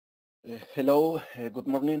Hello, good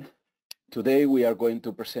morning. Today we are going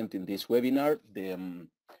to present in this webinar the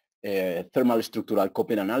thermal structural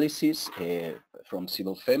couple analysis from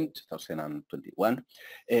CivilFEM 2021,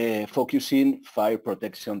 focusing fire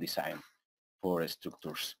protection design for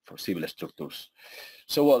structures, for civil structures.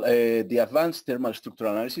 So the advanced thermal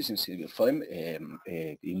structural analysis in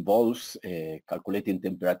CivilFEM involves calculating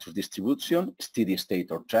temperature distribution, steady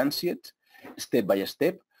state or transient, step by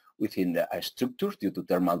step, within a structure due to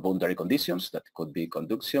thermal boundary conditions that could be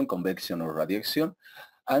conduction, convection, or radiation,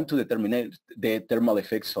 and to determine the thermal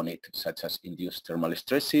effects on it, such as induced thermal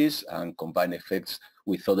stresses and combined effects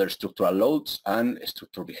with other structural loads and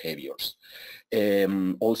structural behaviors.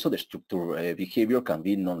 Also, the structural behavior can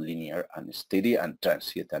be nonlinear and steady and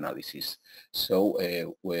transient analysis. So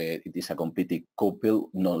it is a completely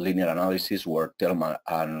coupled nonlinear analysis where thermal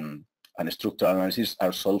and structural analysis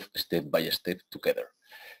are solved step by step together.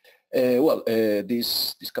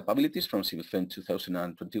 These capabilities from CivilFEM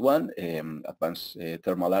 2021, advanced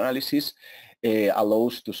thermal analysis,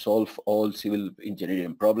 allows to solve all civil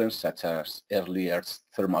engineering problems such as early earth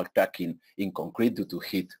thermal cracking in concrete due to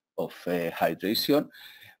heat of hydration,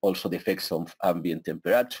 also the effects of ambient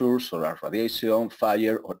temperature, solar radiation,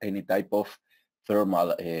 fire, or any type of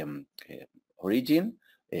thermal origin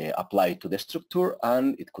applied to the structure,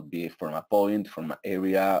 and it could be from a point, from an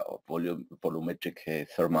area, or volumetric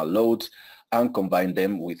thermal loads, and combine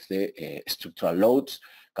them with the structural loads,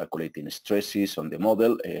 calculating stresses on the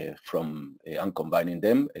model and combining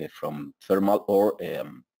them from thermal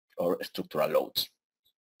or structural loads.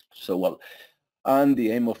 So and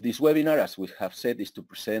the aim of this webinar, as we have said, is to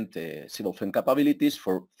present CivilFEM capabilities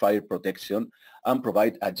for fire protection and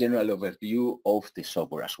provide a general overview of the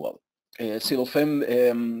software as well.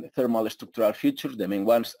 CivilFEM thermal structural features, the main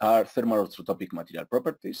ones are thermal orthotopic material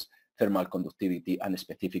properties, thermal conductivity and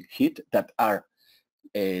specific heat that are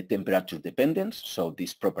temperature dependent. So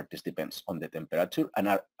these properties depends on the temperature and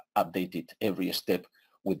are updated every step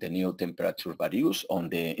with the new temperature values on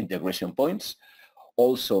the integration points.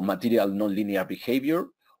 Also material nonlinear behavior.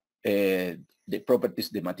 The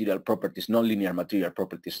material properties, nonlinear material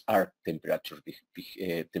properties are temperature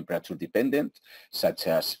dependent, such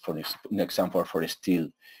as, for an example, for steel,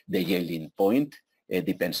 the yielding point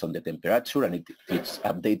depends on the temperature and it's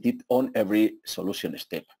updated on every solution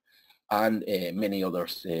step. And many other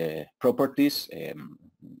properties,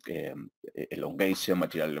 elongation,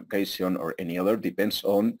 material elongation, or any other depends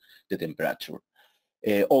on the temperature.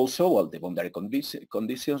 Also, the boundary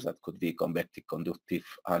conditions that could be convective, conductive,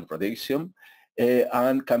 and radiation,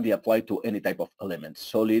 and can be applied to any type of elements,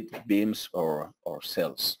 solid, beams, or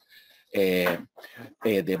cells. The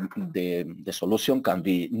solution can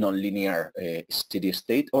be nonlinear, steady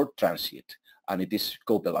state, or transient, and it is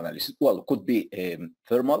coupled analysis. Well, it could be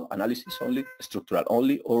thermal analysis only, structural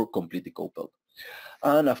only, or completely coupled.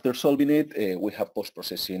 And after solving it, we have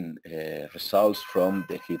post-processing results from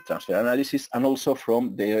the heat transfer analysis and also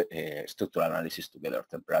from the structural analysis together,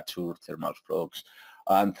 temperature, thermal flux,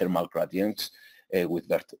 and thermal gradients with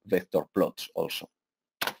vector plots also.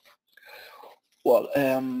 Well,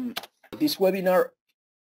 in this webinar,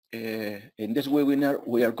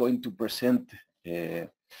 we are going to present 3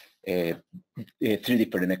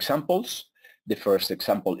 different examples. The first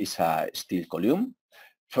example is a steel column.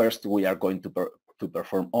 First, we are going to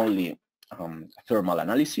perform only thermal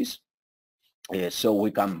analysis, so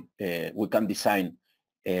we can design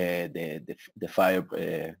the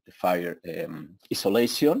fire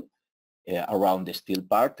isolation around the steel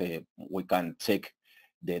part. We can check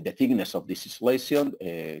the thickness of this isolation,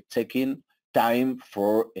 checking time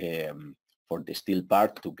for the steel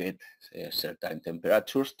part to get certain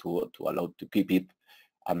temperatures to allow to keep it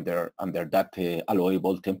under that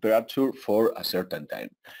allowable temperature for a certain time.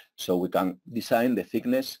 So we can design the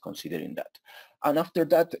thickness considering that. And after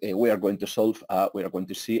that, we are going to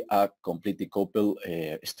see a completely coupled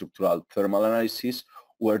structural thermal analysis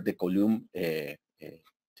where the column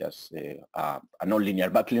just a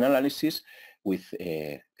nonlinear backline analysis with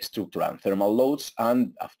structural and thermal loads,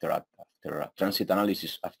 and after a transit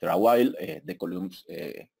analysis, after a while, the columns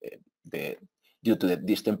due to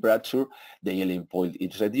this temperature, the yielding point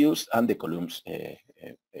is reduced and the columns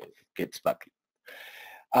gets back.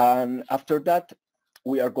 And after that,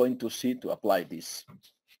 we are going to see to apply these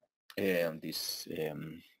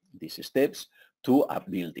steps to a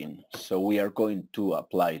building. So we are going to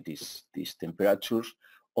apply these temperatures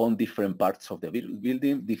on different parts of the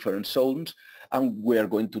building, different zones, and we are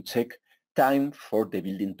going to check time for the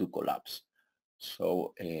building to collapse.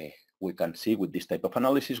 So we can see with this type of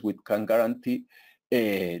analysis, we can guarantee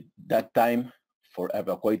that time for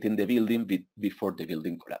evacuating the building before the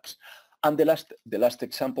building collapse. And the last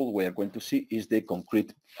example we are going to see is the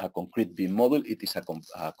concrete beam model. It is a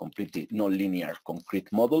completely non-linear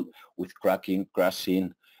concrete model with cracking,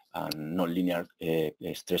 crushing, and non-linear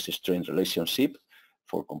stress-strain relationship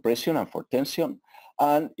for compression and for tension.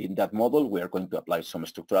 And in that model, we are going to apply some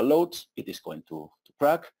structural loads. It is going to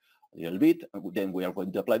crack a little bit. And then we are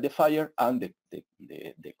going to apply the fire, and the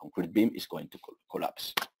concrete beam is going to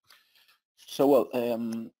collapse. So, well,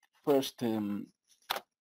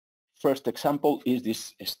 first example is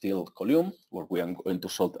this steel column, where we are going to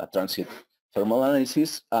solve a transient thermal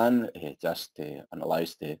analysis and just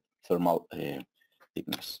analyze the thermal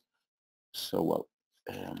thickness. So, well,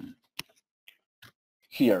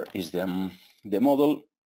 here is the model,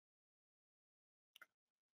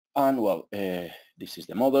 and well, this is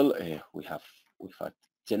the model we have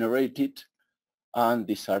generated, and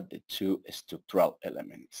these are the two structural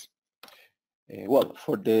elements. Well,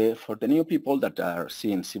 for the new people that are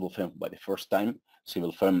seeing CivilFEM by the first time,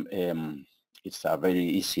 CivilFEM it's a very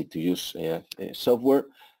easy to use software.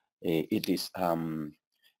 It is a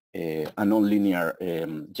non-linear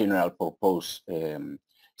general purpose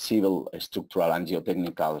civil structural and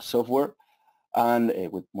geotechnical software, and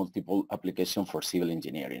with multiple applications for civil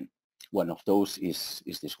engineering. One of those is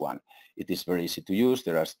this one. It is very easy to use.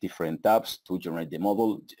 There are different tabs to generate the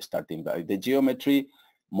model, starting by the geometry,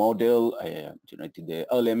 model, generating the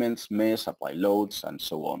elements, mesh, apply loads, and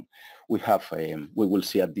so on. We have, we will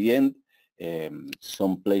see at the end,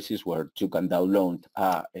 some places where you can download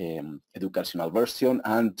a educational version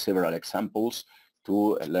and several examples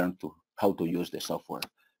to learn how to use the software.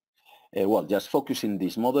 Well, just focusing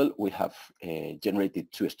this model, we have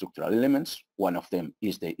generated two structural elements. One of them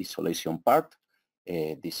is the isolation part.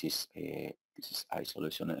 This is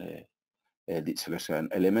isolation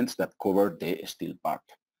elements that cover the steel part.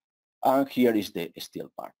 And here is the steel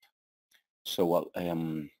part. So, well,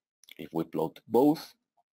 if we plot both,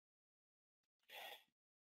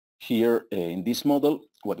 here in this model,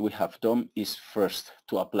 what we have done is first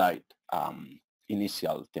to apply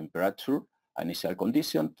initial temperature, initial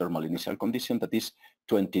condition, thermal initial condition, that is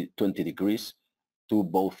 20 degrees to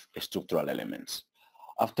both structural elements.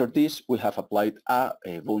 After this, we have applied a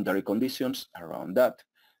boundary conditions around that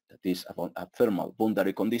is a thermal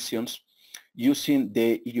boundary conditions, using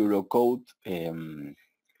the Eurocode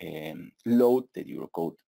load, the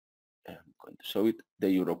Eurocode, I'm going to show it, the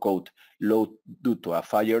Eurocode load due to a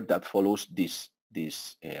fire that follows this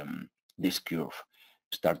curve,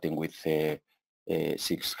 starting with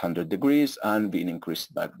 600 degrees and being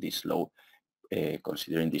increased by this load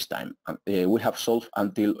considering this time. We have solved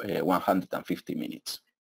until 150 minutes.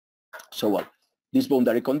 So, well, these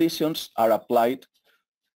boundary conditions are applied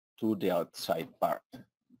to the outside part.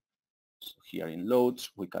 So here in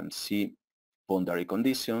loads, we can see boundary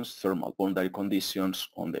conditions, thermal boundary conditions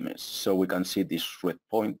on the mesh. So we can see these red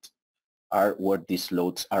points are where these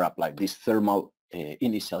loads are applied, these thermal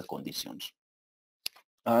initial conditions.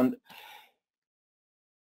 And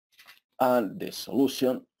the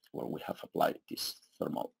solution where we have applied these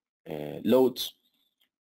thermal loads,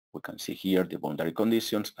 we can see here the boundary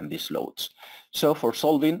conditions and these loads. So for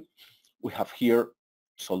solving, we have here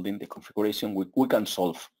solving the configuration. We can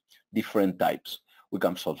solve different types. We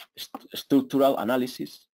can solve structural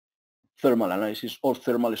analysis, thermal analysis, or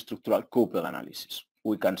thermal structural coupled analysis.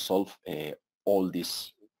 We can solve all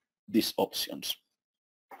these options.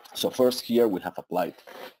 So first here we have applied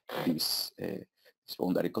these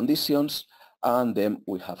boundary conditions, and then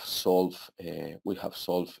we have solved the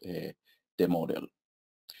model.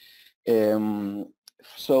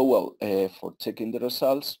 So, well, for checking the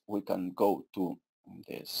results, we can go to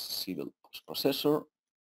the civil processor,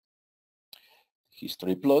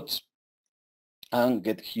 history plots, and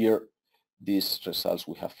get here these results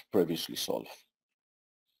we have previously solved.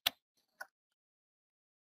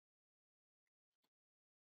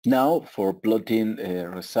 Now, for plotting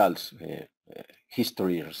results,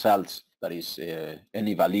 history results, that is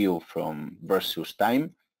any value from versus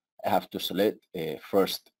time, I have to select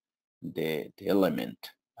first the element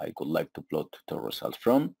I would like to plot the results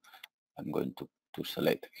from. I'm going to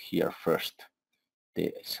select here first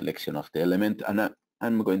the selection of the element, and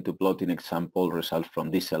I'm going to plot in example results from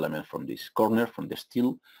this element, from this corner, from the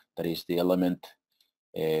steel, that is the element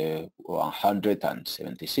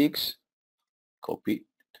 176. Copy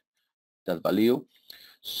that value.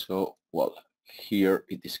 So, well, here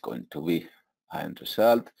it is going to be an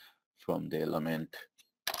result from the element,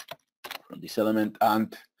 from this element,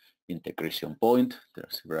 and integration point. There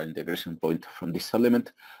are several integration points from this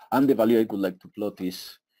element, and the value I would like to plot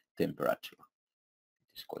is temperature.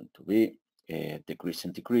 It is going to be degrees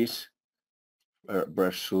centigrade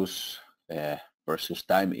versus versus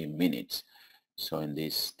time in minutes. So in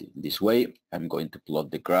this way, I'm going to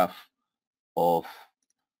plot the graph of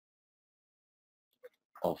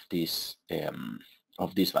this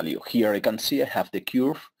value. Here I can see I have the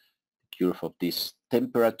curve of this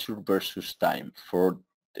temperature versus time for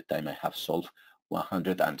the time I have solved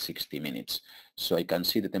 160 minutes. So I can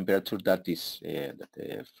see the temperature that is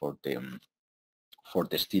for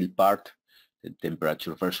the steel part, the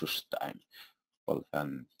temperature versus time. Well,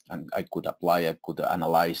 and I could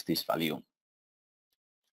analyze this value.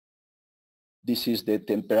 This is the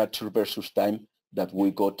temperature versus time that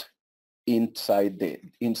we got inside the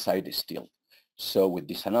steel. So with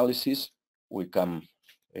this analysis, we can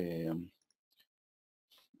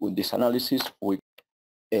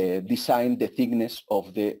design the thickness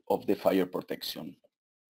of the fire protection.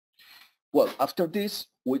 Well, after this,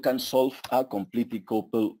 we can solve a completely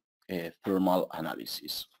coupled thermal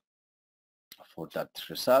analysis. For that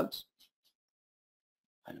result,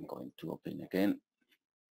 I'm going to open again.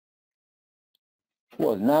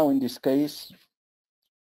 Well, now in this case,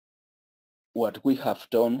 what we have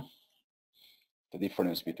done, the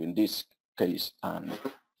difference between this case and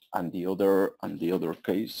the other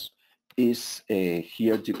case is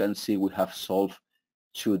here you can see we have solved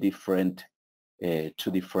two different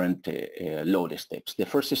load steps. The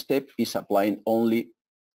first step is applying only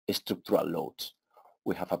structural loads.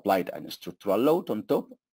 We have applied a structural load on top.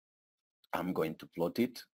 I'm going to plot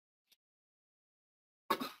it.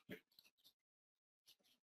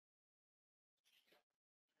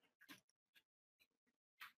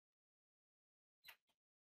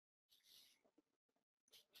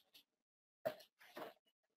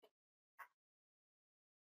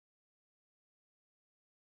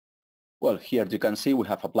 Well, here you can see we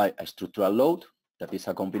have applied a structural load that is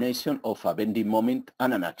a combination of a bending moment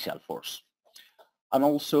and an axial force. And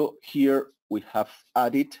also here we have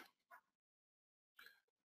added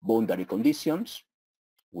boundary conditions,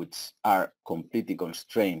 which are completely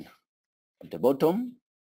constrained at the bottom,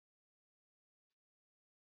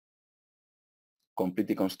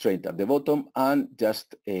 and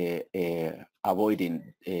just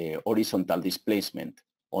avoiding horizontal displacement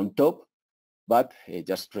on top, but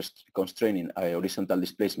just constraining a horizontal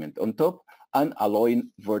displacement on top and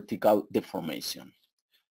allowing vertical deformation.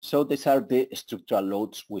 So these are the structural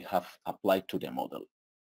loads we have applied to the model.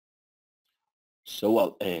 So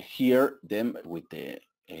well, here then with the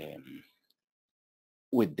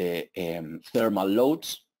thermal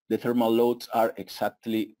loads, the thermal loads are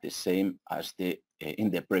exactly the same as in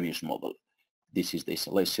the previous model. This is the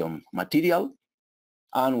isolation material,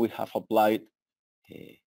 and we have applied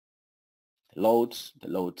the loads. The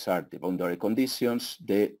loads are the boundary conditions,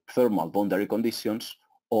 the thermal boundary conditions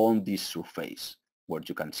on this surface where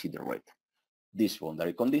you can see the red. These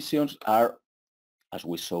boundary conditions are, as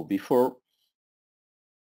we saw before,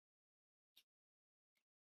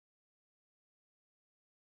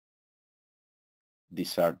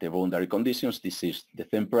 these are the boundary conditions. This is the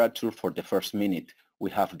temperature for the first minute. We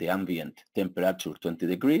have the ambient temperature 20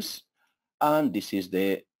 degrees, and this is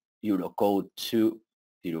the Eurocode 2,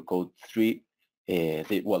 Eurocode 3, the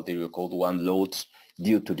Eurocode 1 loads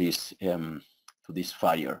due to this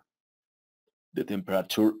fire, the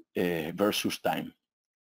temperature versus time.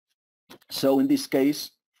 So in this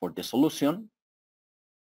case, for the solution,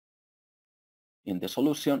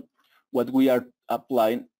 what we are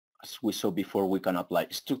applying, as we saw before, we can apply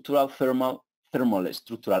structural, thermal,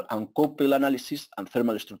 structural and coupled analysis, and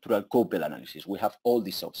thermal structural coupled analysis. We have all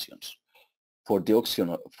these options. For the option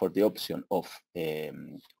of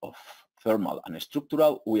thermal and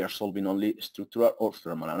structural, we are solving only structural or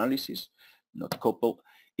thermal analysis, not coupled.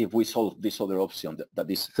 If we solve this other option, that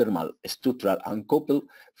is thermal, structural and coupled,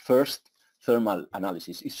 first thermal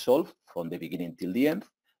analysis is solved from the beginning till the end.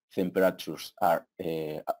 Temperatures are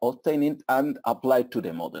obtained and applied to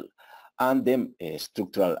the model, and then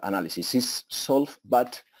structural analysis is solved,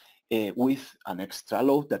 but with an extra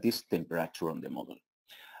load, that is temperature on the model.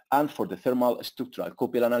 And for the thermal structural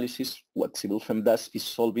coupled analysis, what CivilFEM does is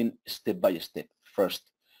solving step by step.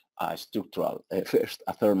 First a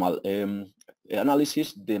thermal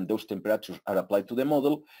analysis, then those temperatures are applied to the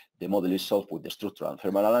model is solved with the structural and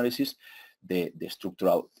thermal analysis. The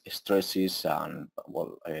structural stresses and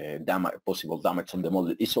possible damage on the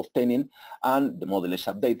model is obtaining, and the model is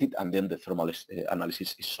updated, and then the thermal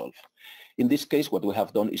analysis is solved. In this case, what we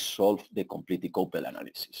have done is solve the completely coupled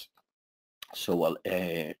analysis. So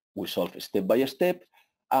we solve step by step,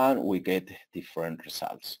 and we get different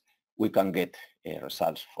results. We can get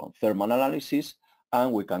results from thermal analysis,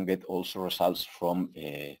 and we can get also results from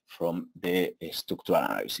the structural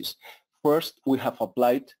analysis. First, we have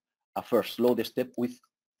applied a first load step with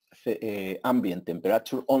ambient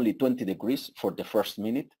temperature only 20 degrees for the first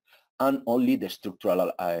minute, and only the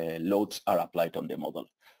structural loads are applied on the model.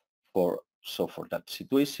 So for that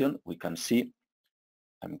situation, we can see,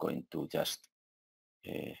 I'm going to just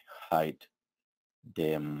hide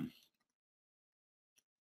the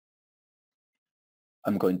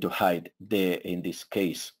in this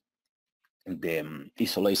case, the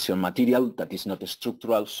isolation material that is not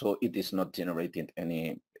structural, so it is not generating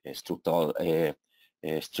any structural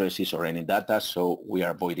stresses or any data, so we are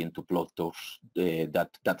avoiding to plot those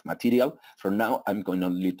that material. For now, I'm going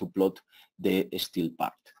only to plot the steel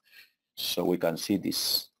part. So we can see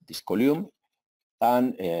this column,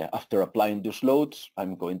 and after applying those loads,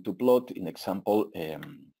 I'm going to plot, in example,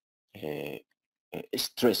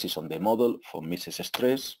 stresses on the model for Mises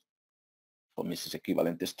stress, for Mises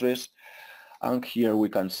equivalent stress, and here we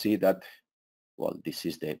can see that, well, this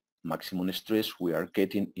is the maximum stress we are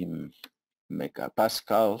getting in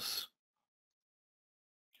megapascals.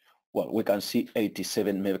 Well, we can see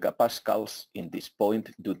 87 megapascals in this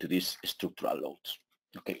point due to these structural loads.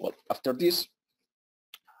 Okay, well, after this,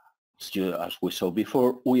 as we saw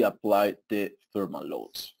before, we apply the thermal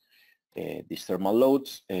loads. These thermal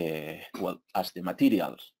loads, well, as the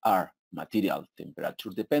materials are material temperature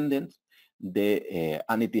dependent,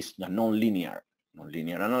 and it is a non-linear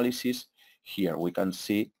analysis. Here we can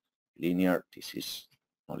see linear, this is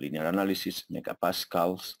non-linear analysis,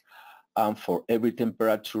 megapascals, and for every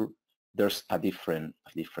temperature there's a different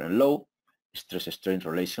law, stress-strain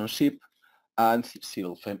relationship, and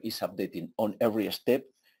CivilFEM is updating on every step,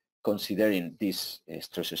 considering these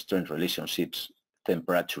stress-strain relationships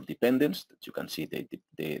temperature dependence. That you can see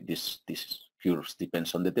this curves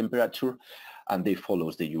depends on the temperature, and they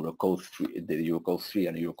follows the Eurocode 3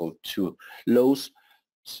 and Eurocode 2 laws.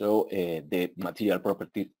 So the material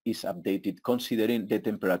property is updated considering the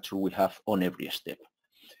temperature we have on every step,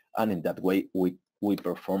 and in that way we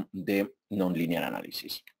perform the nonlinear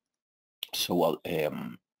analysis. So well,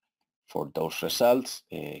 for those results,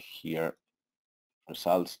 here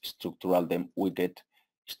results structural, then we get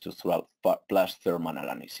structural plus thermal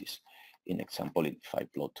analysis. In example, if I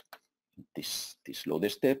plot this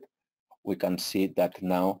load step, we can see that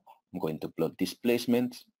now I'm going to plot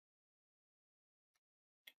displacement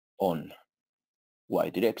on y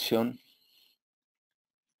direction,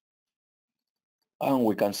 and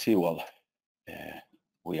we can see, well,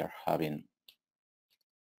 we are having,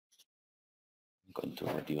 I'm going to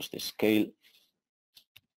reduce the scale,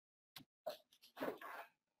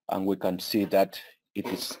 and we can see that it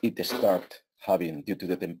start having, due to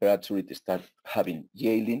the temperature, it start having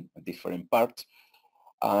yielding at different parts,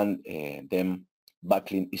 and then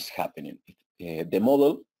buckling is happening. The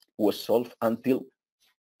model was solved until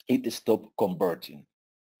it stopped converging.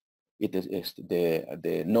 It is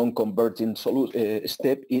the non-converging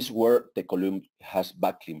step is where the column has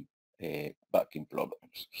buckling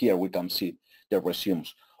problems. Here we can see the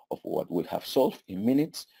resumes of what we have solved in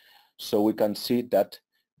minutes. So we can see that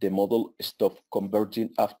the model stopped converging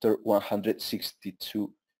after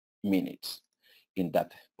 162 minutes. In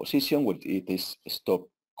that position, when it is stopped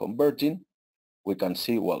converging, we can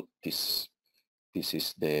see, well, this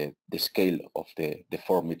is the scale of the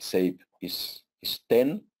deformed shape is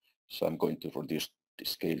 10. So I'm going to reduce the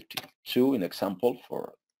scale to 2 in example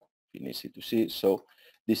for easy to see. So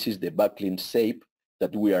this is the buckling shape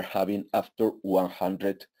that we are having after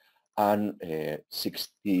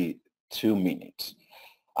 162 minutes.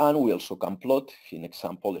 And we also can plot, in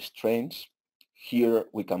example, strains. Here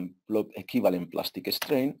we can plot equivalent plastic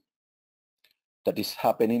strain that is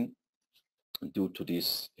happening due to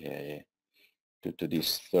these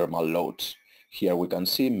thermal loads. Here we can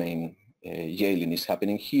see main yielding is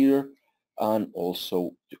happening here, and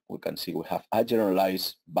also we can see we have a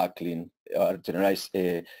generalized buckling, generalized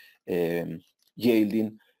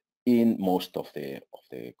yielding in most of the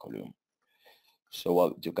column.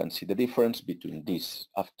 So you can see the difference between this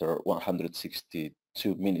after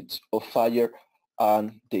 162 minutes of fire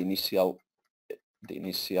and the initial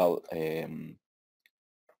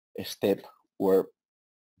step where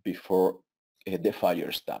before the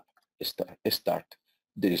fire start.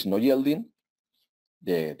 There is no yielding.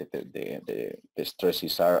 The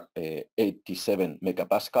stresses are 87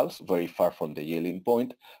 megapascals, very far from the yielding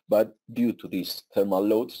point, but due to these thermal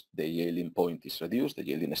loads, the yielding point is reduced, the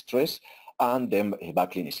yielding stress, and then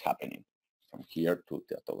buckling is happening from here to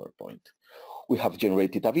that other point. We have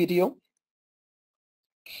generated a video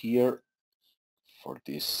here for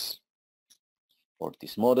this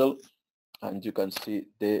model, and you can see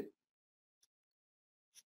the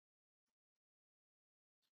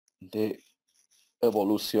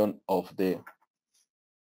evolution of the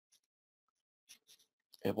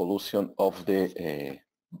evolution of the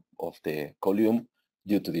column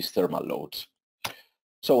due to these thermal loads.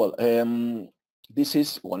 So this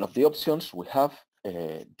is one of the options we have.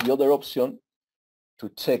 The other option to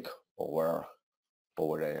check our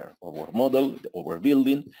model, our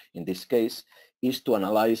building, in this case, is to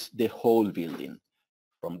analyze the whole building.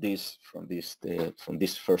 From this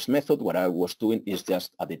first method, what I was doing is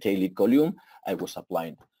just a detailed column. I was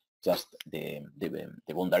applying just the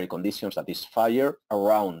boundary conditions, that is fire,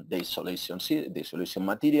 around the isolation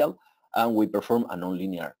material, and we perform a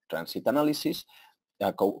nonlinear transit analysis,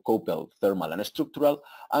 coupled thermal and structural,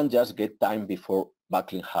 and just get time before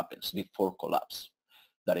buckling happens, before collapse.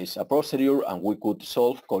 That is a procedure, and we could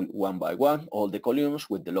solve one by one all the columns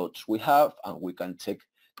with the loads we have, and we can check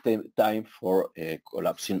the time for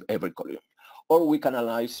collapsing every column. Or we can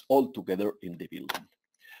analyze all together in the building.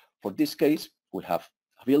 For this case, we have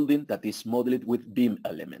a building that is modeled with beam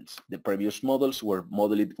elements. The previous models were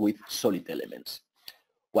modeled with solid elements.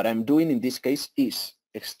 What I'm doing in this case is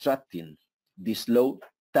extracting this load,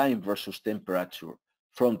 time versus temperature,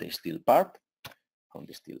 from the steel part, from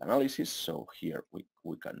the steel analysis. So here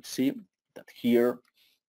we can see that here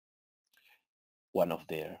one of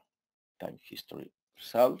the time history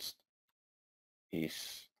results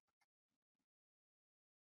is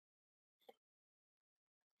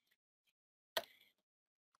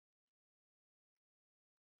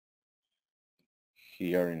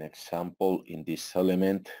here an example in this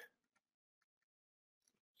element.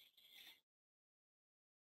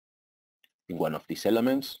 In one of these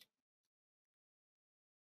elements,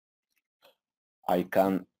 I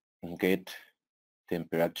can get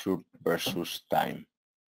temperature versus time.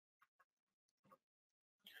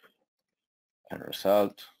 And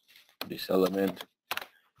result, this element,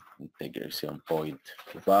 integration point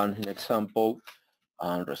 1 in example,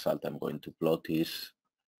 and result I'm going to plot is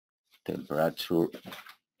temperature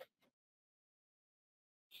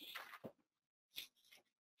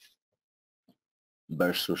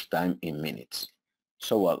versus time in minutes.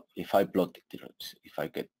 So well, if I plot it, if I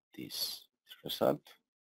get this result,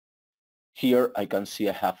 here I can see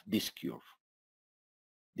I have this curve.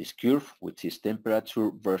 This curve, which is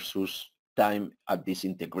temperature versus time at this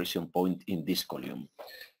integration point in this column.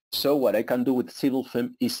 So what I can do with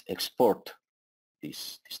CivilFEM is export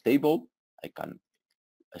this table. I can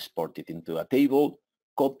export it into a table,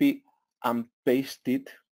 copy and paste it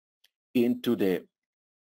into the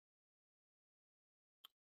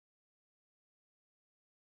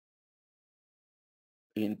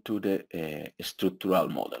structural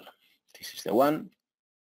model. This is the one.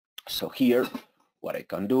 So here what I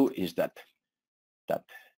can do is that the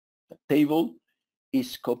table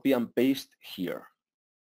is copy and paste here.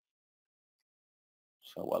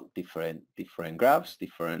 So well, different graphs,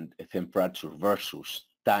 different temperature versus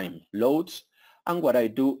time loads, and what I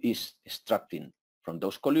do is extracting from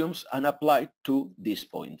those columns and apply to these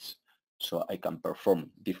points. So I can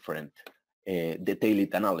perform different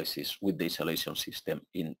detailed analysis with the isolation system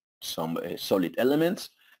in some solid elements,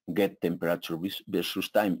 get temperature versus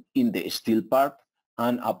time in the steel part,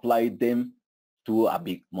 and apply them to a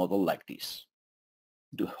big model like this.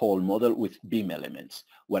 The whole model with beam elements.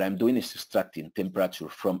 What I'm doing is extracting temperature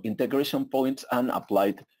from integration points and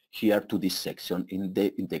applied here to this section in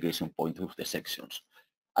the integration point of the sections.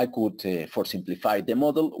 I could, for simplify the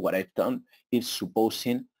model, what I've done is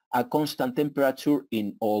supposing a constant temperature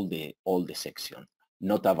in all the section,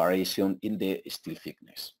 not a variation in the steel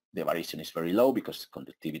thickness. The variation is very low because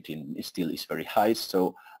conductivity in steel is very high,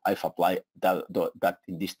 so I've applied that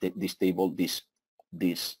in this table, these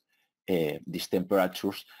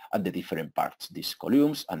temperatures at the different parts, these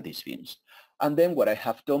columns and these beams. And then what I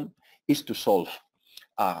have done is to solve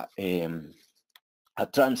a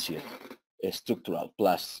transient structural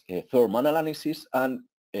plus thermal analysis, and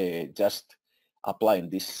just applying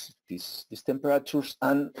these temperatures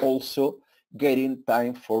and also getting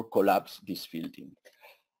time for collapse this building.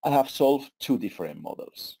 I have solved two different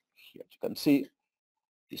models. Here you can see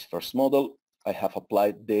this first model, I have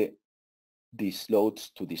applied these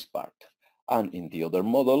loads to this part, and in the other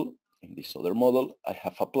model, I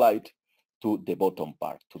have applied to the bottom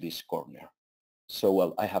part, to this corner. So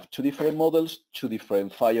well, I have two different models, two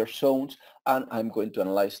different fire zones, and I'm going to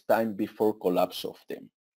analyze time before collapse of them.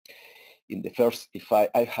 In the first, if I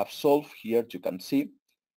have solved here, you can see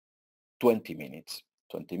 20 minutes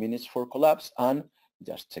for collapse, and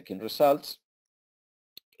just checking results.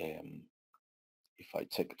 If I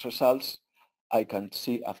check results, I can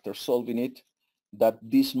see after solving it that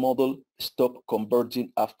this model stopped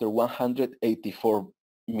converging after 184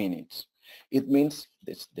 minutes. It means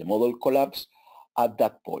that the model collapsed at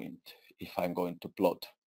that point. If I'm going to plot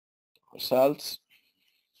results,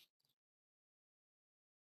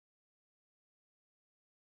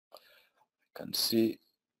 can see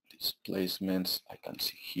displacements. I can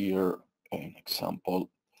see here an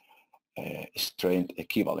example, strained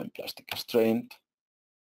equivalent plastic strain,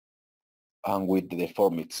 and with the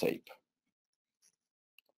deformed shape.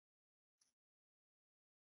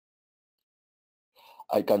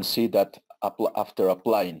 I can see that after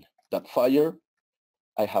applying that fire,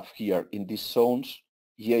 I have here in these zones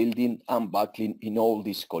yielding and buckling in all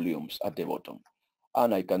these columns at the bottom.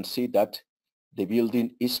 And I can see that the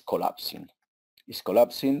building is collapsing. It's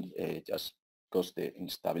collapsing just because the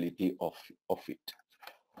instability of it.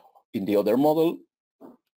 In the other model,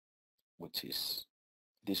 which is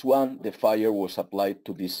this one, the fire was applied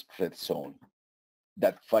to this red zone.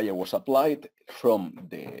 That fire was applied from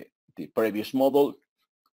the previous model,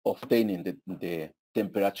 obtaining the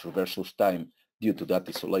temperature versus time due to that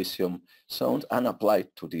isolation zone, and applied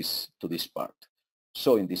to this part.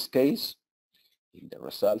 So in this case, in the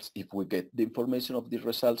results, if we get the information of these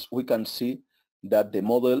results, we can see that the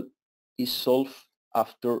model is solved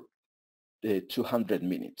after 200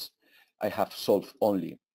 minutes. I have solved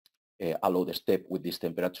only a load step with this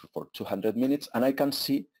temperature for 200 minutes, and I can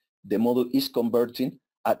see the model is converging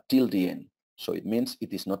until the end. So it means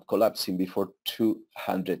it is not collapsing before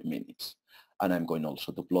 200 minutes. And I'm going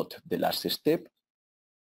also to plot the last step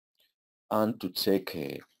and to check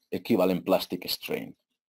equivalent plastic strain.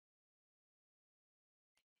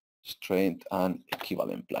 Strain and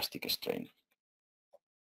equivalent plastic strain.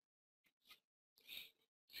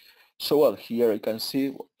 So well, here I can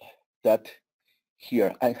see that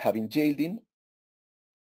here I'm having yielding,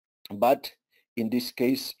 but in this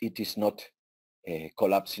case it is not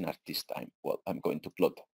collapsing at this time. Well, I'm going to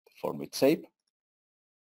plot the deformed shape.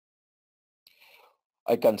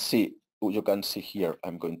 I can see, you can see here,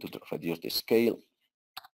 I'm going to reduce the scale.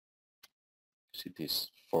 It is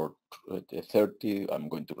for 30, I'm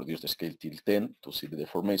going to reduce the scale till 10 to see the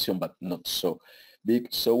deformation, but not so big.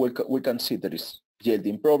 So we can see there is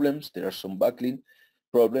yielding problems, there are some buckling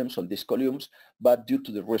problems on these columns, but due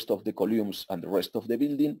to the rest of the columns and the rest of the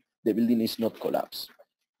building is not collapsed.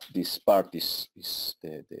 This part is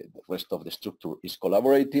the rest of the structure is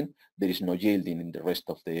collaborating, there is no yielding in the rest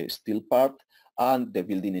of the steel part, and the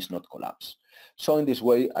building is not collapsed. So in this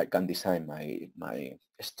way, I can design my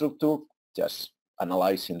structure, just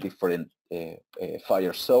analyzing different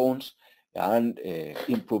fire zones and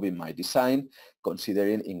improving my design,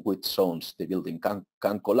 considering in which zones the building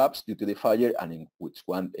can collapse due to the fire and in which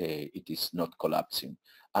one it is not collapsing,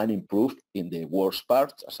 and improve in the worst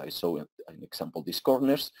parts, as I saw in an example, these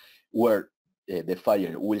corners, where the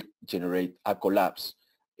fire will generate a collapse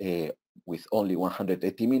with only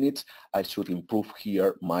 180 minutes. I should improve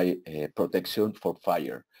here my protection for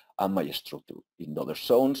fire and my structure. In other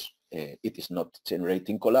zones, it is not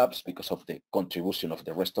generating collapse because of the contribution of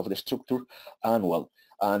the rest of the structure, and well,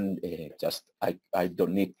 and just I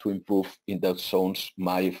don't need to improve in those zones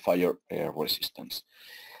my fire resistance.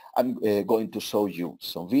 I'm going to show you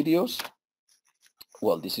some videos.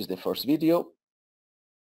 Well, this is the first video,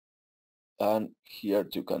 and here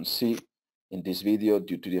you can see in this video,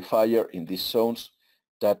 due to the fire in these zones,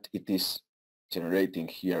 that it is generating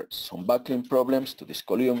here some buckling problems to these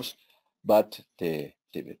columns, but the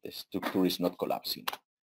structure is not collapsing.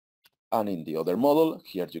 And in the other model,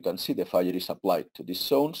 here you can see the fire is applied to these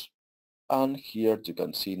zones, and here you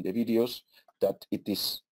can see in the videos that it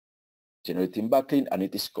is generating buckling and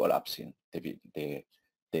it is collapsing the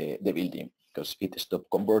building because it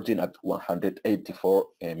stopped converging at 184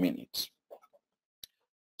 minutes.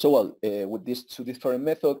 So well, with these two different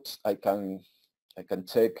methods, I can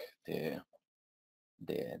check the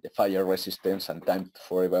fire resistance and time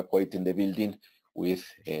for evacuating the building with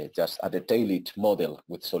just a detailed model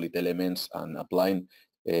with solid elements and applying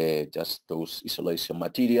just those isolation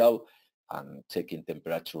material and checking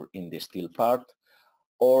temperature in the steel part.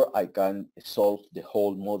 Or I can solve the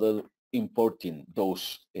whole model importing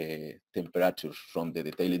those temperatures from the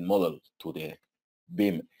detailed model to the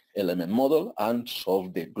beam element model and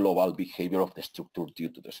solve the global behavior of the structure due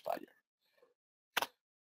to this fire.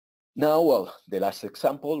 Now, well, the last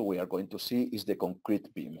example we are going to see is the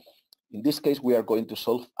concrete beam. In this case, we are going to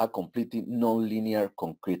solve a completely non-linear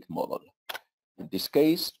concrete model. In this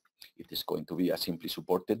case, it is going to be a simply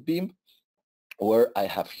supported beam where I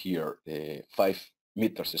have here a 5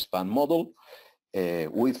 meters span model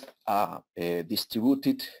with a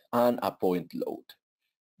distributed and a point load.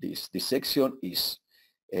 This section is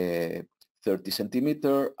 30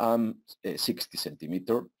 centimeter and 60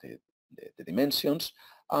 centimeter, the dimensions,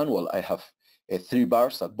 and well, I have 3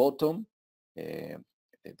 bars at bottom, the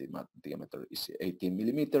diameter is 18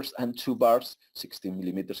 millimeters, and 2 bars, 16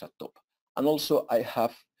 millimeters at top. And also I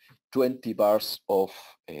have 20 bars of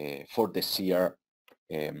for the CR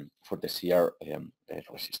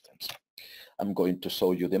resistance. I'm going to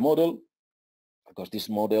show you the model because this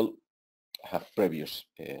model I have previous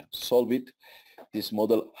solved it. This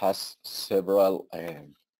model has several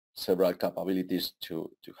capabilities to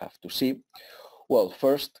have to see. Well,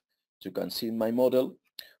 first, you can see in my model,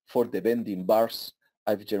 for the bending bars,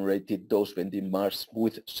 I've generated those bending bars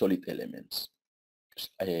with solid elements.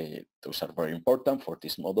 Those are very important for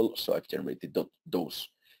this model, so I've generated those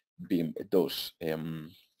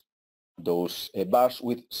bars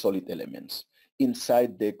with solid elements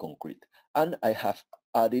inside the concrete, and I have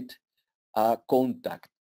added a contact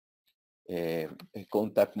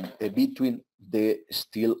between the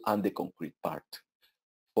steel and the concrete part.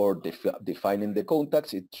 For defining the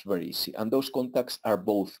contacts, it's very easy, and those contacts are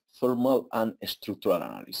both thermal and structural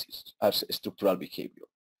analysis as structural behavior.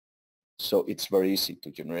 So it's very easy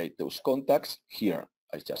to generate those contacts. Here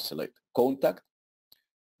I just select contact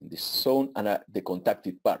in this zone, and the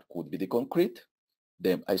contacted part would be the concrete.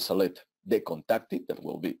 Then I select the contacted, that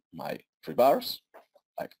will be my rebars.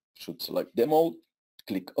 I should select them all,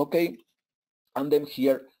 click OK, and then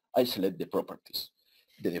here I select the properties.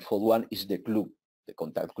 The default one is the glue, the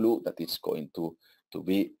contact glue that is going to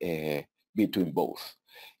be between both.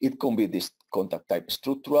 It can be this contact type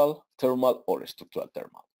structural, thermal, or structural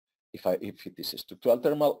thermal. If it is structural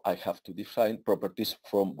thermal, I have to define properties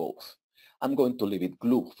from both. I'm going to leave it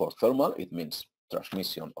glue for thermal. It means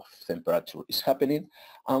transmission of temperature is happening,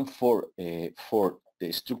 and for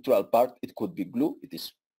the structural part, it could be glue. It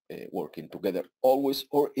is working together always,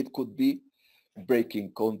 or it could be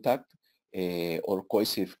breaking contact or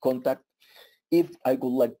cohesive contact if I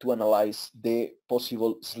would like to analyze the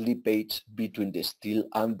possible slippage between the steel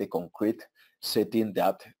and the concrete, setting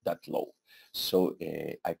that low. So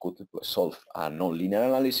I could solve a nonlinear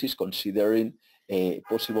analysis considering a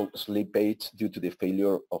possible slippage due to the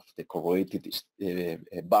failure of the corrugated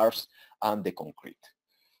bars and the concrete.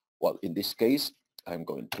 Well, in this case, I'm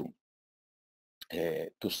going to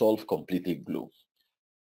solve completely glue.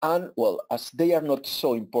 And well, as they are not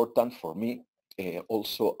so important for me,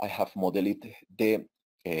 also I have modeled the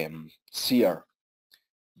CR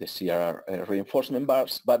reinforcement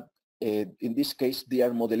bars, but in this case they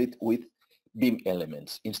are modeled with beam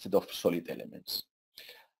elements instead of solid elements.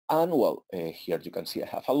 And well, here you can see I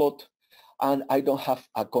have a lot, and I don't have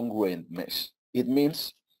a congruent mesh. It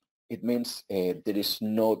means there is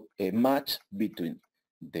not a match between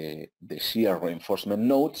the shear reinforcement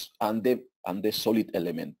nodes and the solid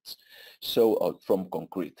elements, so from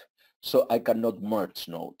concrete. So I cannot merge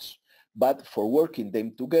nodes. But for working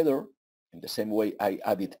them together, in the same way I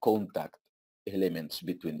added contact elements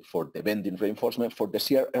for the bending reinforcement, for the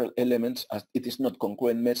shear elements, as it is not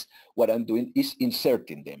congruent mesh, what I'm doing is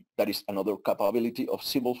inserting them. That is another capability of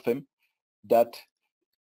CivilFEM, that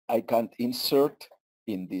I can insert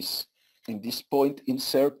in this point,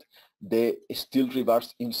 insert the steel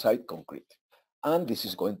rebars inside concrete. And this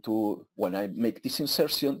is going to, when I make this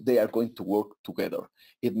insertion, they are going to work together.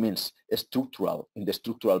 It means structural, in the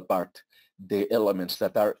structural part, the elements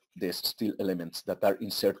that are the steel elements that are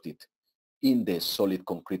inserted in the solid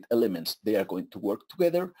concrete elements, they are going to work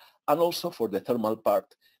together. And also for the thermal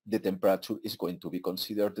part, the temperature is going to be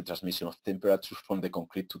considered the transmission of temperature from the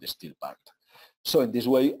concrete to the steel part. So in this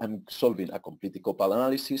way, I'm solving a complete couple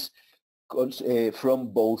analysis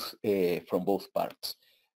from both parts,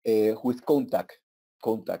 with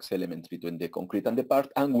contacts elements between the concrete and the part,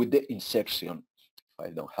 and with the insertion. If I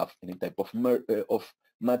don't have any type of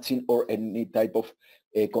matching or any type of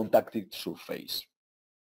contacted surface.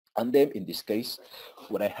 And then in this case,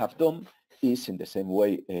 what I have done is in the same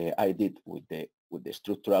way I did with the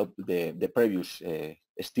structural, the previous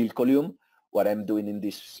steel column. What I'm doing in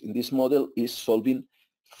this model is solving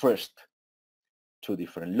first two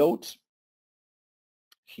different loads.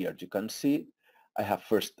 Here you can see I have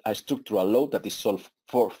first a structural load that is solved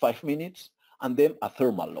for 5 minutes, and then a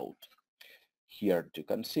thermal load. Here you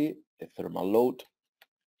can see the thermal load,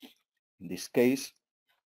 in this case,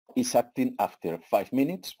 is acting after 5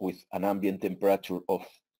 minutes with an ambient temperature of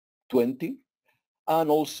 20, and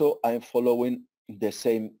also I'm following the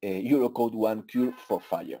same Eurocode 1 curve for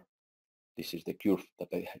fire. This is the curve that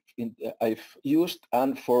I've used,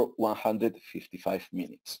 and for 155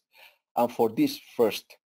 minutes. And for this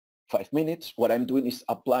first 5 minutes, what I'm doing is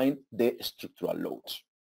applying the structural loads.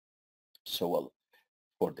 So well,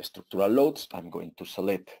 for the structural loads, I'm going to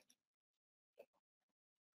select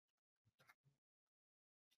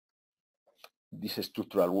these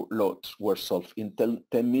structural loads were solved in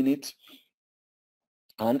 10 minutes,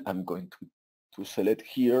 and I'm going to select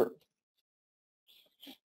here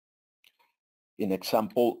in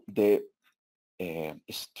example, the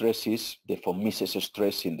stresses, the von Mises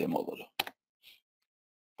stress in the model,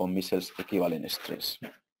 von Mises equivalent stress.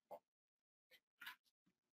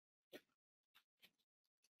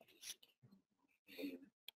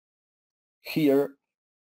 Here,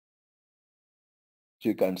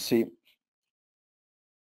 you can see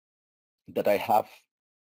that I have,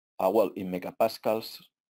 well, in megapascals,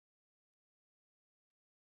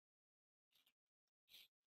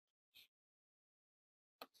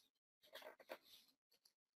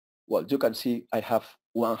 well, you can see I have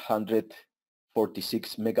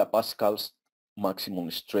 146 megapascals maximum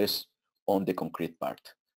stress on the concrete part.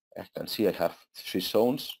 I can see I have 3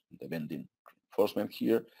 zones, the bending reinforcement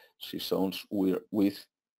here, 3 zones with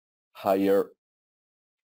higher,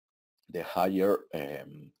 the higher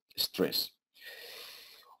stress.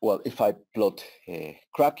 Well, if I plot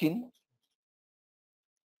cracking,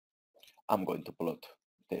 I'm going to plot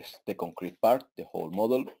the concrete part, the whole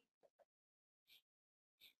model.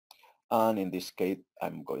 And in this case,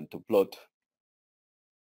 I'm going to plot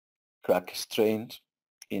crack strain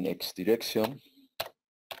in X direction.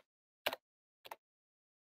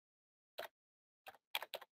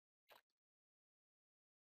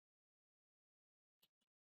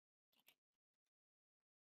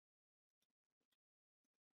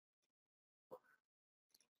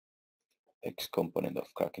 X component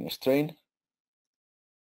of cracking strain.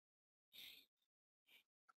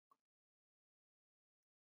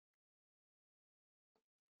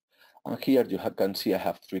 And here you can see I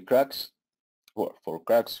have 3 cracks, or 4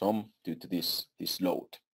 cracks, some due to this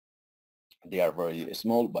load. They are very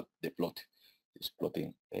small, but the plot is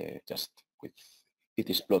plotting just with, it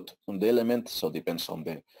is plot on the element, so depends on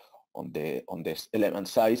the element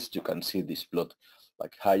size. You can see this plot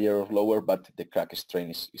like higher or lower, but the crack strain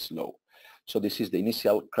is low. So this is the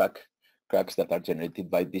initial cracks that are generated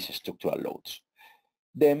by these structural loads.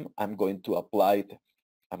 Then I'm going to apply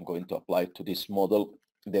to this model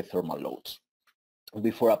the thermal loads.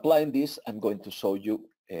 Before applying this, I'm going to show you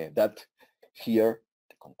that here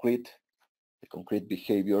the concrete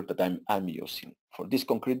behavior that I'm using. For this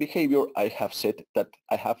concrete behavior, I have said that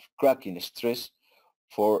I have cracking stress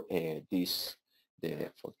for this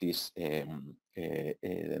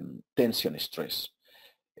tension stress.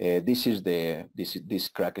 This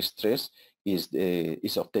crack stress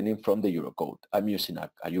is obtaining from the Eurocode. I'm using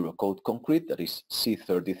a Eurocode concrete that is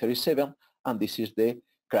C3037, and this is the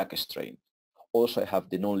crack strain. Also, I have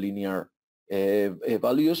the nonlinear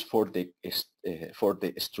values for the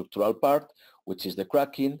structural part, which is the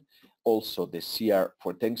cracking. Also, the CR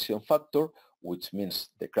for tension factor, which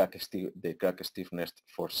means the crack stiffness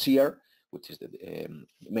for CR, which is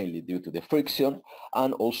mainly due to the friction,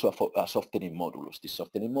 and also a softening modulus. The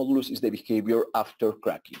softening modulus is the behavior after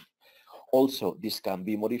cracking. Also, this can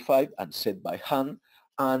be modified and set by hand.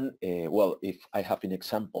 And well, if I have an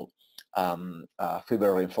example,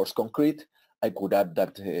 fiber reinforced concrete, I could add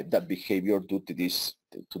that behavior due to these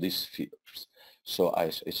fibers. So I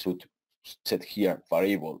should set here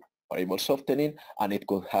variable softening, and it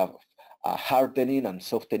could have a hardening and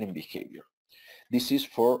softening behavior. This is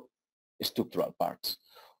for structural parts.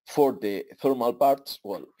 For the thermal parts,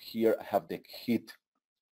 well, here I have the heat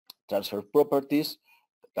transfer properties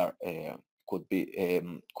that are, could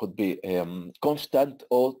be constant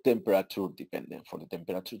or temperature dependent. For the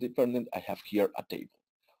temperature dependent, I have here a table.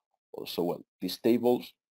 Also, well, these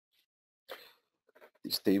tables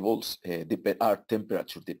are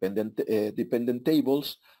temperature dependent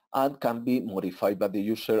tables and can be modified by the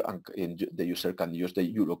user, and the user can use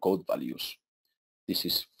the Eurocode values. This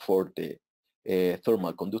is for the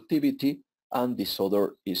thermal conductivity, and this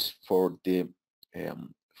other is for the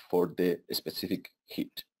specific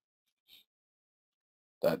heat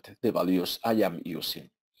that the values I am using.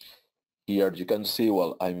 Here you can see,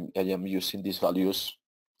 well, I am using these values.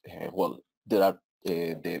 Well, there are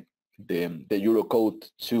the Eurocode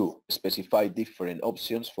to specify different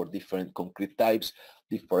options for different concrete types,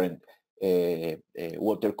 different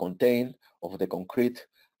water content of the concrete,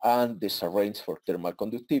 and this arranged for thermal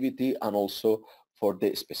conductivity and also for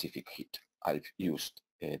the specific heat. I've used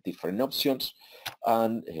different options,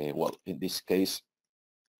 and well, in this case,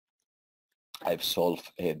 I've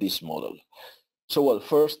solved this model. So, well,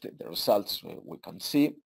 first, the results we can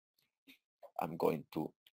see. I'm going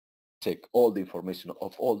to take all the information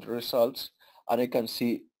of all the results, and I can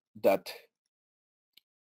see that,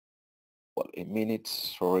 well, in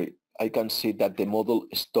minutes, sorry, I can see that the model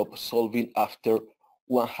stopped solving after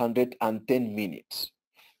 110 minutes.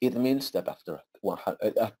 It means that after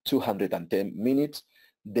 210 minutes,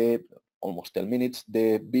 almost 10 minutes,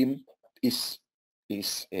 the beam is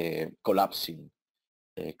collapsing.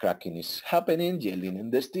 cracking is happening, yielding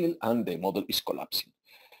in the steel, and the model is collapsing.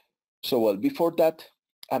 So well, before that,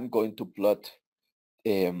 I'm going to plot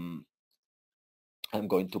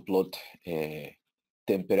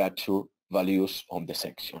temperature values on the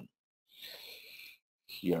section.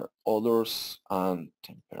 Here, orders and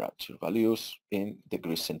temperature values in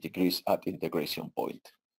degrees centigrade at integration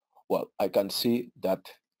point. Well, I can see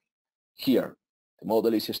that here the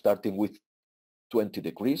model is starting with 20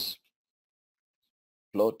 degrees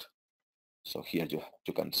plot. So here you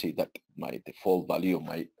can see that my default value,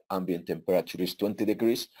 my ambient temperature is 20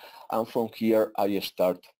 degrees, and from here I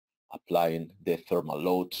start applying the thermal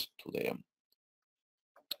loads to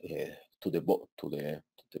the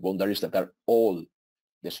boundaries that are all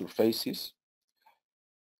the surfaces,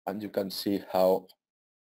 and you can see how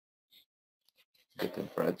the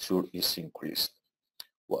temperature is increased.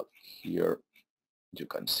 Well, here you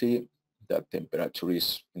can see that temperature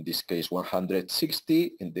is, in this case,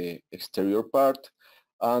 160 in the exterior part,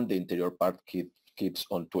 and the interior part keeps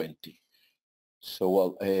on 20. So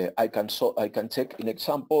well, I can check in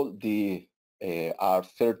example the are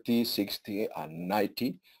 30, 60, and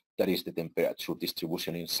 90. That is the temperature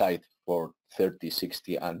distribution inside for 30,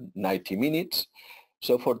 60, and 90 minutes.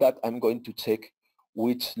 So for that, I'm going to check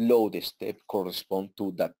which load step corresponds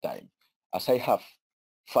to that time. As I have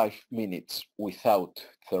 5 minutes without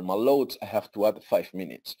thermal loads, I have to add 5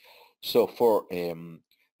 minutes. So for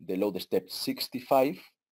the load step 65,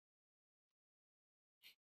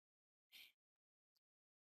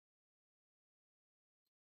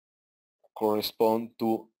 correspond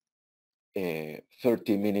to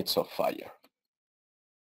 30 minutes of fire.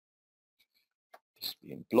 It's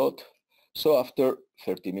being plotted. So after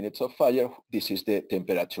 30 minutes of fire, this is the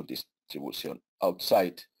temperature distribution.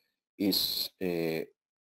 Outside is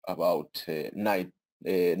about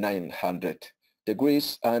 900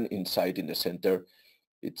 degrees, and inside in the center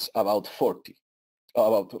it's about 40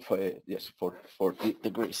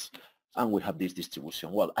 degrees, and we have this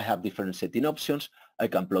distribution. Well, I have different setting options. I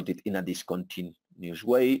can plot it in a discontinuous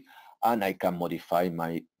way, and I can modify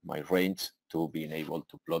my range to being able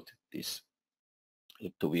to plot this,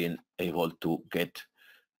 to being able to get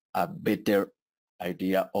a better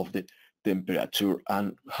idea of the temperature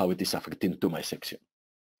and how it is affecting to my section.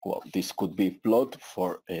 Well, this could be plotted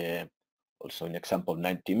for also in example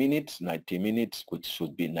 90 minutes, which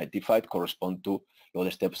should be 95, correspond to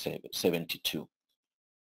load step 72.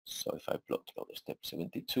 So if I plot load step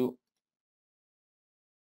 72,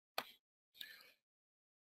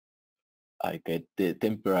 I get the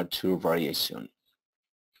temperature variation.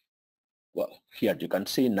 Well, here you can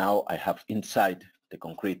see now I have inside the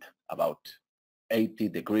concrete about 80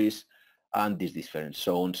 degrees, and these different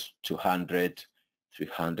zones, 200,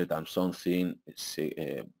 300 and something,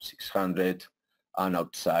 600, and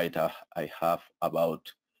outside I have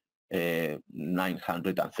about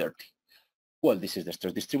 930. Well, this is the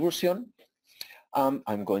stress distribution.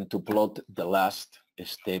 I'm going to plot the last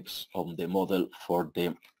steps of the model for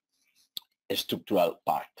the structural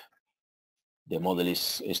part. The model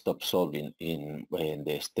is stop solving in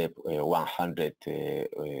the step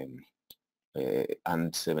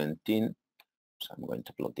 117. So I'm going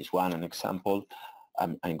to plot this one, an example.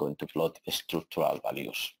 I'm going to plot structural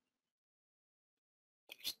values,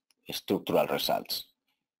 structural results.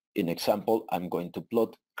 In example, I'm going to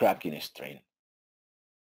plot cracking strain.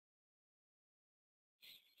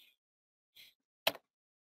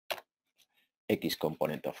 X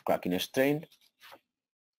component of cracking strain.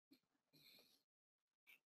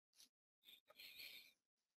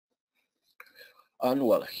 And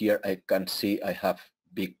well, here I can see I have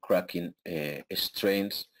big cracking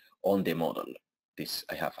strains on the model.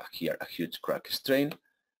 I have here a huge crack strain,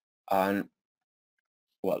 and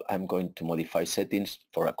well, I'm going to modify settings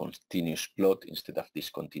for a continuous plot instead of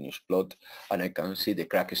this continuous plot, and I can see the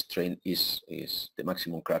crack strain is the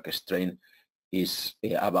maximum crack strain is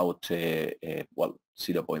about well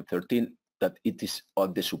 0.13, that it is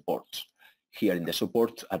on the supports. Here in the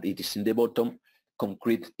support, and it is in the bottom,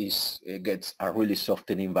 concrete gets a really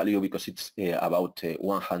softening value because it's about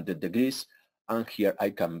 100 degrees, and here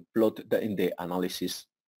I can plot in the analysis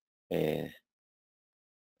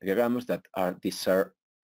diagrams that are, these are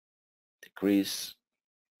degrees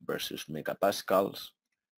versus megapascals.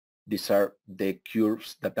 These are the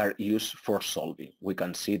curves that are used for solving. We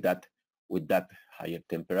can see that with that higher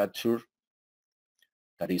temperature,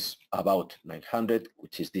 that is about 900,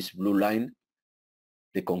 which is this blue line,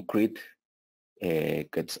 the concrete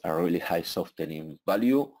gets a really high softening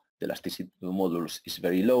value. The elasticity modulus is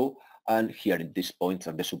very low, and here in this point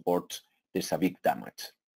at the support, there's a big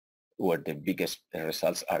damage. where the biggest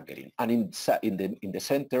results are getting. And in the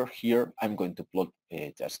center here, I'm going to plot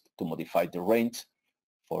just to modify the range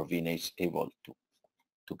for being able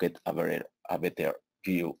to get a better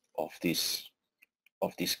view of these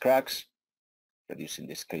cracks, reducing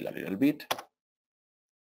the scale a little bit,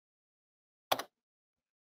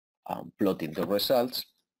 and plotting the results.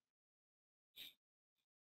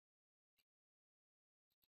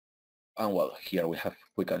 And well, here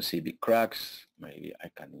we can see big cracks. Maybe I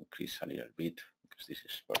can increase a little bit because this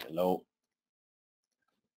is very low.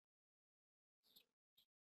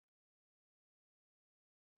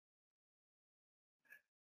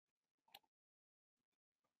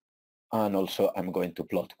 And also I'm going to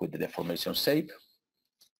plot with the deformation shape.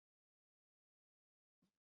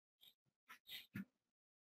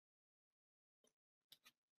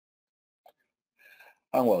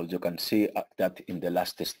 And well, you can see that in the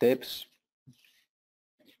last steps,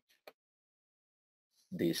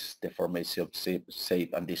 this deformation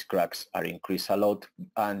shape and these cracks are increased a lot,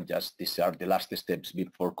 and just these are the last steps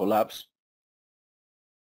before collapse.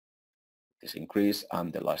 This increase,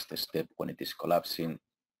 and the last step when it is collapsing.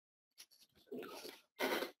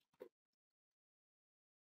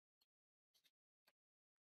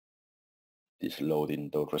 This loading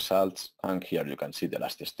those results, and here you can see the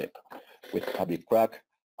last step with a big crack.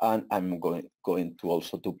 And I'm going to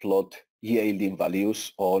also to plot yielding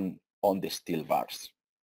values on the steel bars.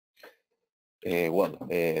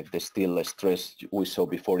 The steel stress we saw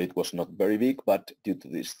before, it was not very big, but due to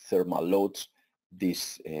these thermal loads,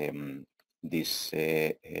 this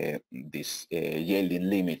yielding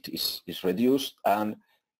limit is reduced, and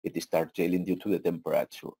it starts yielding due to the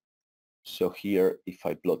temperature. So here, if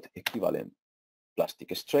I plot equivalent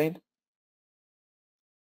plastic strain,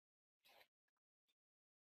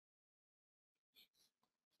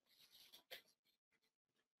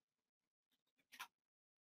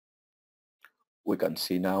 we can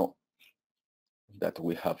see now that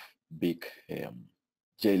we have big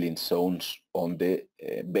yielding zones on the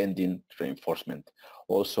bending reinforcement.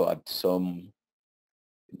 Also at in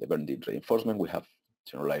the bending reinforcement, we have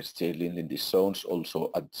generalized yielding in these zones.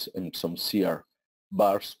 Also in some shear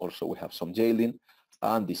bars, also we have some yielding,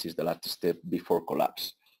 and this is the last step before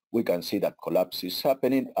collapse. We can see that collapse is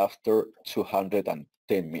happening after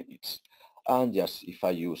 210 minutes. And just if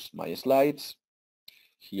I use my slides,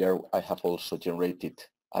 here I have also generated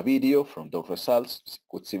a video from those results.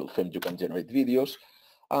 With CivilFEM you can generate videos,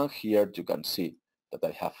 and here you can see that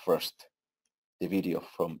I have first the video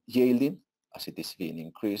from yielding, as it is being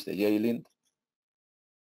increased, the yielding,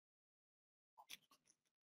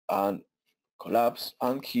 and collapse,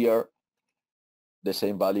 and here the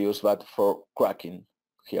same values but for cracking.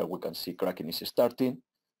 Here we can see cracking is starting,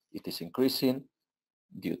 it is increasing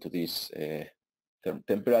due to this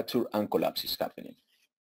temperature, and collapse is happening.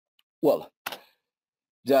 Well,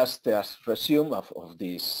 just as resume of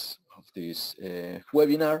this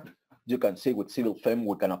webinar, you can see with CivilFEM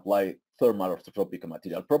we can apply thermal orthotropic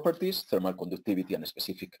material properties, thermal conductivity and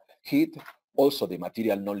specific heat. Also the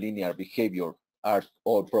material nonlinear behavior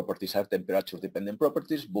all properties are temperature dependent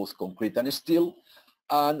properties, both concrete and steel.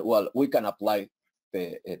 And well, we can apply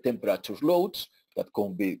the temperature loads that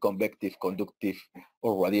can be convective, conductive,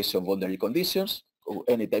 or radiation boundary conditions, or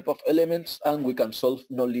any type of elements, and we can solve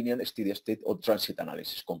nonlinear steady state or transient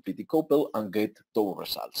analysis, completely couple, and get those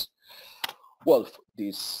results. Well,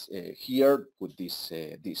 this here with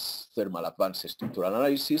this thermal advanced structural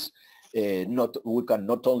analysis, we can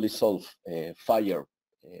not only solve fire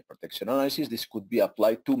protection analysis. This could be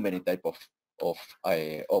applied to many type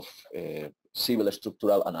of civil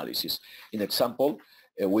structural analysis. In example,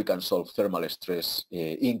 we can solve thermal stress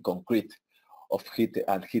in concrete of heat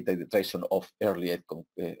and heat hydration of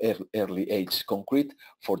early age concrete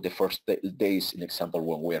for the first days, in example,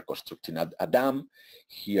 when we are constructing a dam.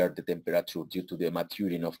 Here the temperature due to the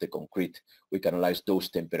maturing of the concrete, we can analyze those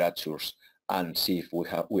temperatures and see if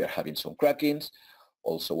we are having some crackings.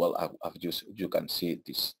 Also, well, you can see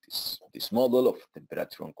this model of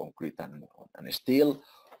temperature on concrete and steel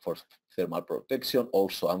for thermal protection,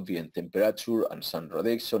 also ambient temperature and sun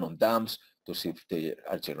radiation on dams to see if they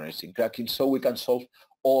are generating cracking. So we can solve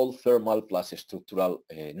all thermal plus structural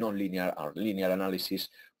nonlinear or linear analysis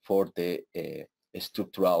for the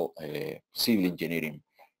structural civil engineering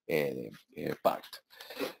part.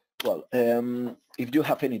 Well, if you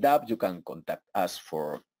have any doubt, you can contact us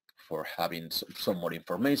for having some more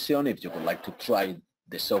information. If you would like to try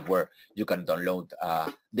the software, you can download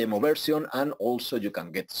a demo version, and also you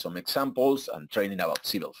can get some examples and training about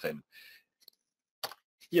CivilFEM.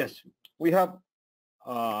 Yes, we have,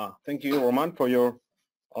 thank you, Roman, for your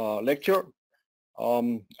lecture.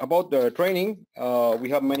 About the training,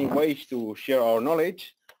 we have many ways to share our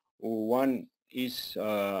knowledge. One is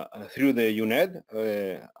through the UNED.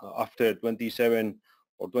 After 27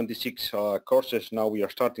 or 26 courses, now we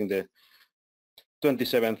are starting the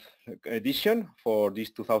 27th edition for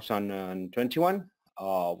this 2021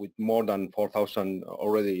 with more than 4,000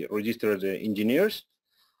 already registered engineers.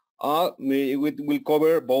 We will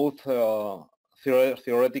cover both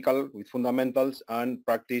theoretical with fundamentals and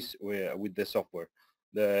practice with the software.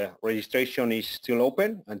 The registration is still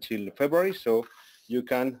open until February, so you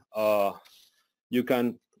can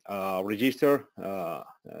register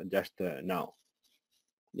just now.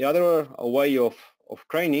 The other way of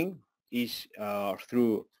training is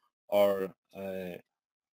through our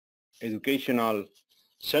educational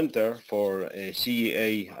center for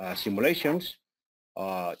CEA simulations.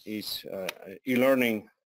 Is e-learning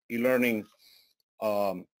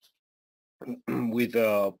with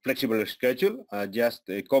a flexible schedule, just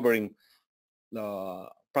covering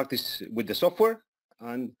practice with the software,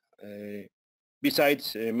 and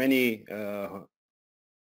besides many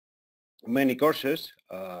courses,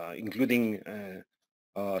 including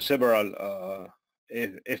several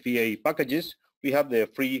FEA packages. We have the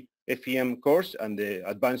free FEM course and the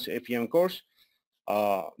advanced FEM course.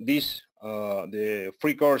 The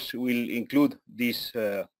free course will include this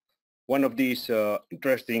one of these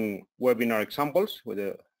interesting webinar examples with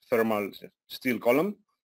a thermal steel column,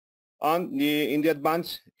 and in the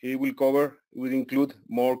advanced it will include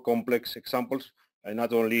more complex examples,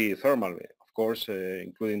 not only thermal, of course,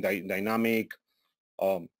 including dynamic,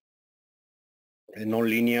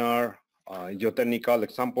 non-linear, geotechnical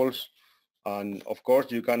examples, and of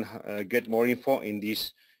course you can get more info in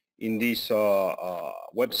this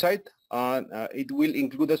website, and it will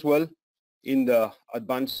include as well in the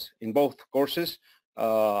advanced, in both courses,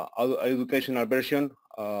 educational version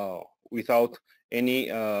without any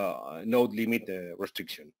node limit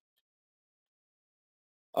restriction.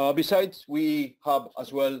 Besides, we have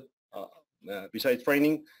as well, besides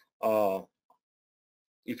training,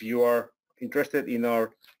 if you are interested in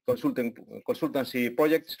our consultancy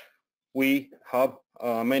projects, we have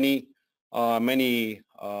a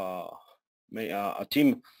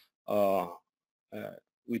team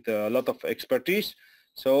with a lot of expertise.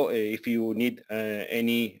 So if you need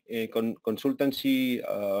any consultancy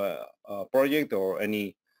project or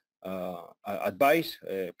any advice,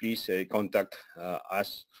 please contact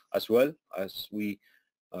us as well, as we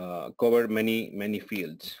cover many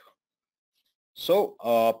fields. So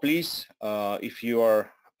please, if you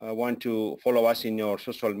want to follow us in your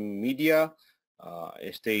social media,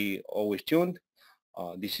 stay always tuned.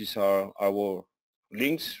 This is our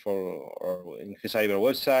links for our Cyber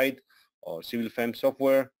website or CivilFEM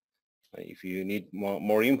software. If you need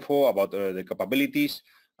more info about the capabilities,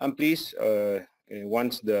 and please,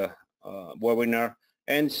 once the webinar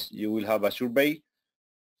ends, you will have a survey.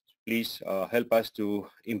 Please help us to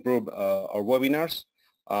improve our webinars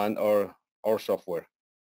and our software.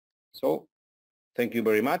 So thank you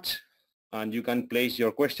very much, and you can place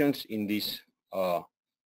your questions in this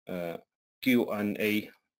Q&A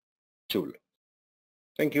tool.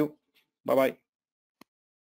 Thank you. Bye-bye.